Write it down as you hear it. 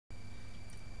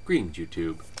Greetings,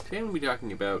 YouTube. Today I'm going to be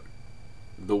talking about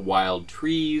The Wild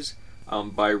Trees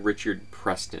by Richard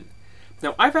Preston.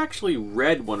 Now, I've actually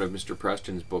read one of Mr.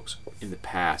 Preston's books in the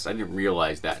past. I didn't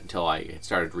realize that until I had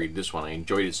started to read this one. I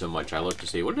enjoyed it so much I looked to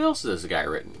see what else has this guy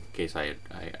written, in case I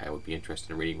would be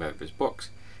interested in reading about his books.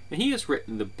 And he has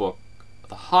written the book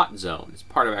The Hot Zone. It's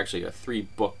part of actually a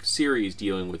 3-book series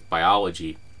dealing with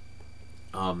biology.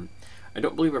 I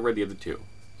don't believe I read the other two.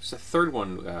 It's the third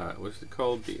one. What's it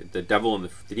called? The Devil and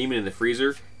the Demon in the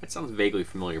Freezer. That sounds vaguely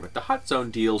familiar, but the Hot Zone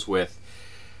deals with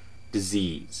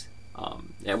disease.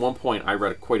 At one point, I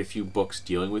read quite a few books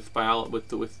dealing with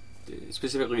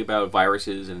specifically about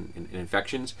viruses and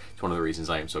infections. It's one of the reasons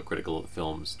I am so critical of the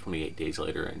films 28 Days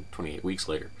Later and 28 Weeks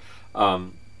Later. The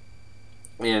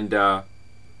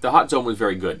Hot Zone was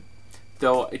very good,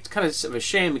 though it's kind of a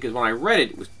shame because when I read it,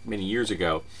 it was many years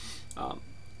ago.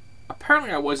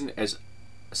 Apparently, I wasn't as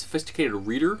a sophisticated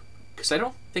reader because I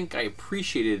don't think I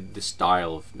appreciated the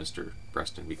style of Mr.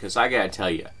 Preston, because I gotta tell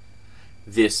you,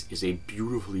 this is a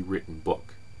beautifully written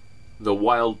book. The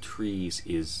Wild Trees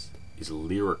is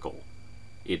lyrical.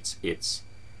 It's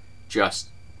just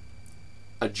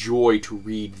a joy to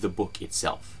read the book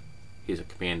itself. He has a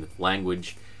command of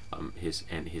language, his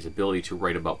ability to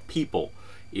write about people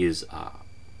is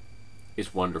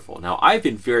wonderful. Now, I've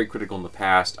been very critical in the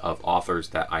past of authors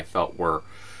that I felt were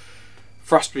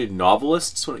frustrated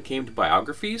novelists when it came to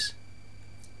biographies,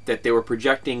 that they were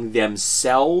projecting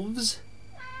themselves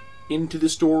into the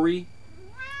story,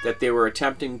 that they were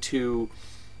attempting to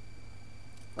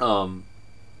tell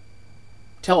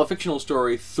a fictional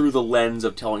story through the lens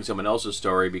of telling someone else's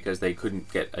story because they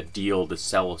couldn't get a deal to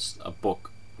sell a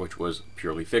book which was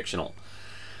purely fictional.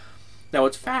 Now,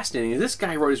 what's fascinating is this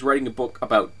guy is writing a book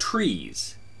about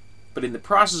trees, but in the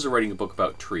process of writing a book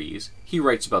about trees, he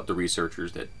writes about the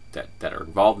researchers that are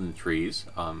involved in the trees.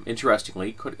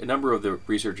 Interestingly, a number of the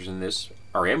researchers in this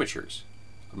are amateurs.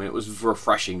 I mean, it was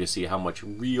refreshing to see how much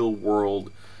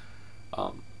real-world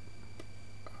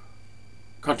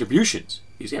contributions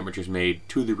these amateurs made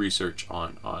to the research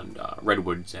on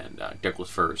redwoods and Douglas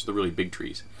firs, the really big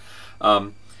trees.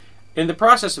 In the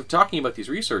process of talking about these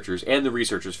researchers and the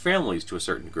researchers' families to a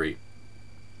certain degree,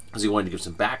 as he wanted to give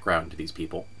some background to these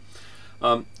people,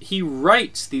 he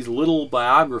writes these little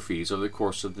biographies over the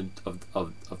course of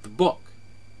the book.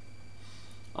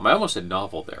 I almost said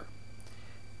novel there.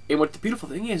 And what the beautiful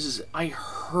thing is I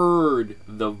heard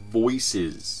the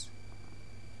voices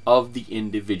of the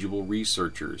individual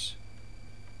researchers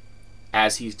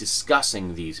as he's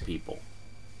discussing these people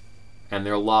and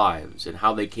their lives and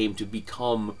how they came to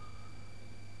become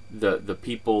the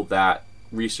people that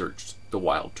researched the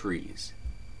wild trees.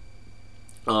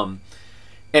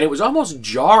 And it was almost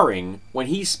jarring when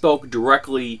he spoke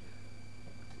directly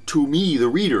to me, the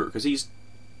reader, because he's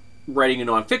writing a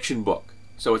nonfiction book.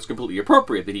 So it's completely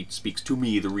appropriate that he speaks to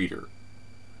me, the reader.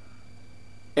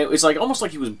 And it was almost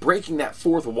like he was breaking that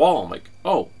fourth wall. I'm like,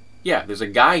 oh, yeah, there's a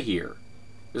guy here.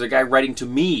 There's a guy writing to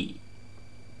me.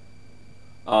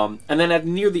 And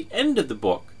then near the end of the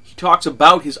book, he talks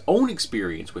about his own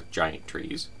experience with giant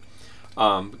trees.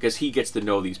 Because he gets to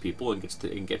know these people and gets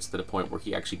to the point where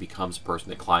he actually becomes a person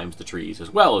that climbs the trees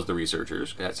as well as the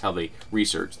researchers. That's how they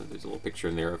research. There's a little picture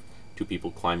in there of 2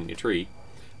 people climbing a tree.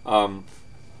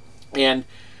 And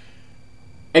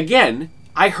again,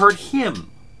 I heard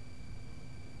him.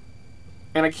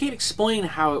 And I can't explain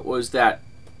how it was that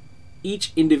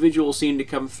each individual seemed to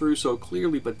come through so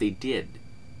clearly, but they did.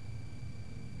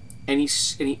 And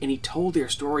he told their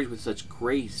stories with such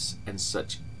grace and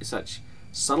such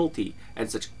subtlety and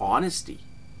such honesty.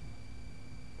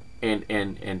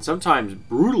 And sometimes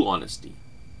brutal honesty.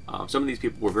 Some of these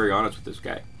people were very honest with this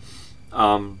guy.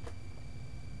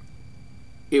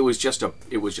 It was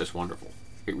just wonderful.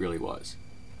 It really was.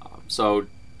 So,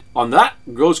 on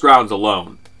those grounds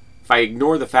alone, if I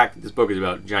ignore the fact that this book is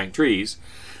about giant trees,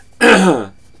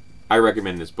 I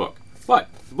recommend this book. But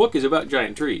the book is about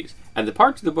giant trees, and the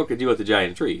parts of the book that deal with the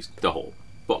giant trees, the whole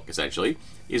book essentially,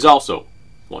 is also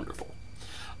wonderful.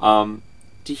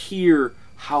 To hear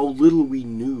how little we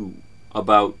knew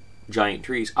about giant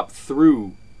trees up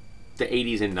through the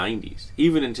 80s and 90s,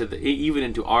 even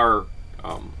into our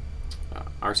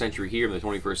century here in the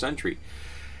 21st century,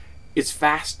 it's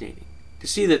fascinating to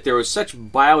see that there was such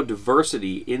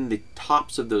biodiversity in the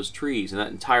tops of those trees and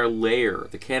that entire layer,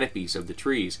 the canopies of the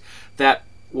trees, that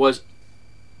was,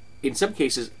 in some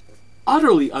cases,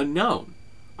 utterly unknown.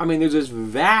 I mean, there's this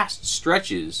vast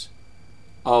stretches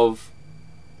of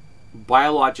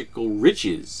biological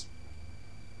riches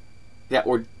that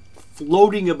were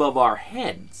floating above our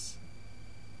heads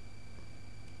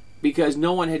because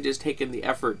no one had just taken the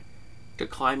effort to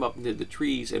climb up into the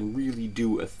trees and really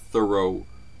do a thorough,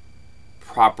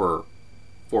 proper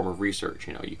form of research.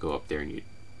 You know, you go up there and you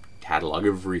catalog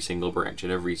every single branch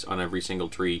and on every single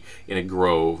tree in a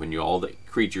grove, and all the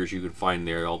creatures you can find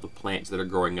there, all the plants that are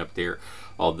growing up there,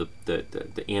 all the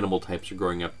animal types are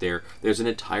growing up there. There's an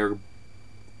entire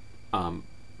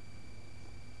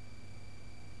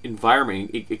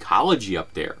environment, ecology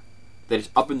up there that is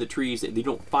up in the trees that they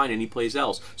don't find anyplace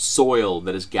else. Soil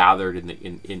that is gathered in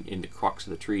the crux of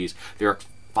the trees. There are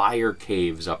fire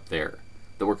caves up there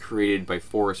that were created by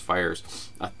forest fires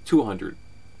 200,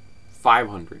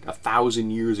 500, 1,000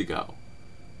 years ago.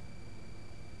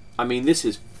 I mean, this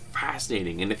is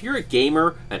fascinating. And if you're a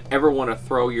gamer and ever want to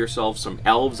throw yourself some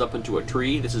elves up into a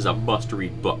tree, this is a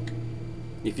must-read book.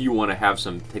 If you want to have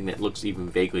something that looks even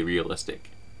vaguely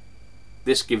realistic.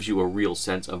 This gives you a real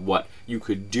sense of what you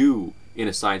could do in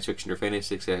a science fiction or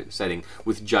fantasy setting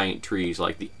with giant trees,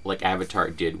 like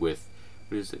Avatar did with,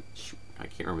 what is it? Shoot, I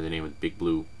can't remember the name of the big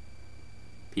blue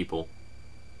people.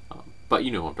 But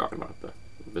you know who I'm talking about,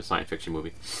 the science fiction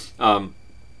movie. I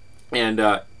mean,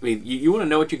 you want to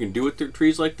know what you can do with the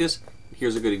trees like this?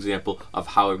 Here's a good example of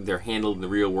how they're handled in the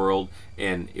real world,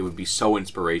 and it would be so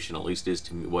inspirational. At least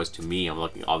it was to me. I'm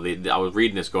looking. I was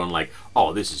reading this, going like,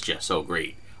 "Oh, this is just so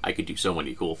great. I could do so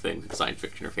many cool things in science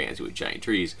fiction or fantasy with giant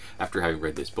trees." After having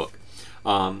read this book,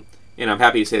 and I'm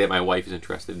happy to say that my wife is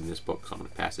interested in this book, so I'm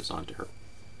going to pass this on to her.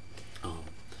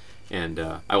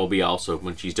 I will be also,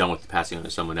 when she's done with passing on to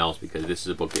someone else, because this is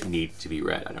a book that needs to be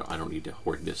read. I don't need to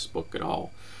hoard this book at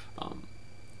all.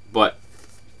 But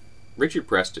Richard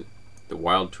Preston, The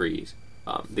Wild Trees,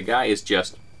 the guy is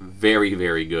just very,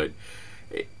 very good.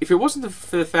 If it wasn't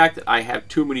for the fact that I have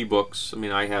too many books, I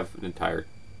mean, I have an entire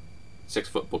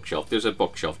 6-foot bookshelf. There's a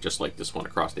bookshelf just like this one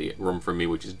across the room from me,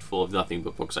 which is full of nothing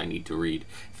but books I need to read.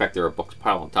 In fact, there are books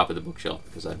piled on top of the bookshelf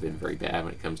because I've been very bad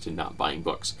when it comes to not buying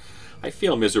books. I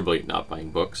fail miserably at not buying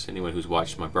books. Anyone who's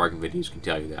watched my bargain videos can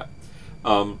tell you that.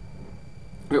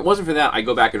 If it wasn't for that, I'd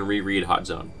go back and reread Hot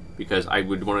Zone, because I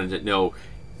would want to know,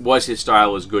 was his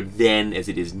style as good then as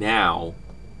it is now,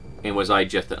 and was I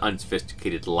just an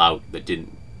unsophisticated lout that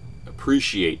didn't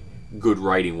appreciate good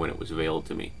writing when it was available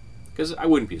to me? Because I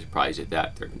wouldn't be surprised at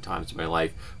that. There have been times in my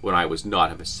life when I was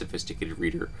not a sophisticated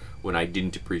reader, when I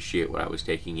didn't appreciate what I was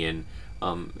taking in,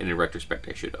 and in retrospect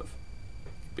I should have.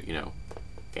 But you know,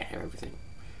 can't have everything.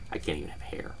 I can't even have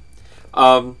hair.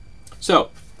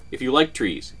 So, if you like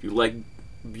trees, if you like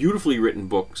beautifully written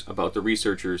books about the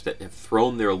researchers that have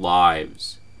thrown their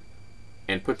lives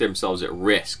and put themselves at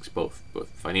risk, both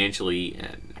financially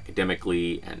and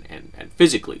academically and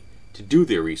physically, to do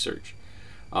their research,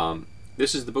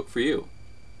 this is the book for you.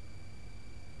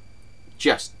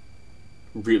 Just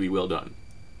really well done.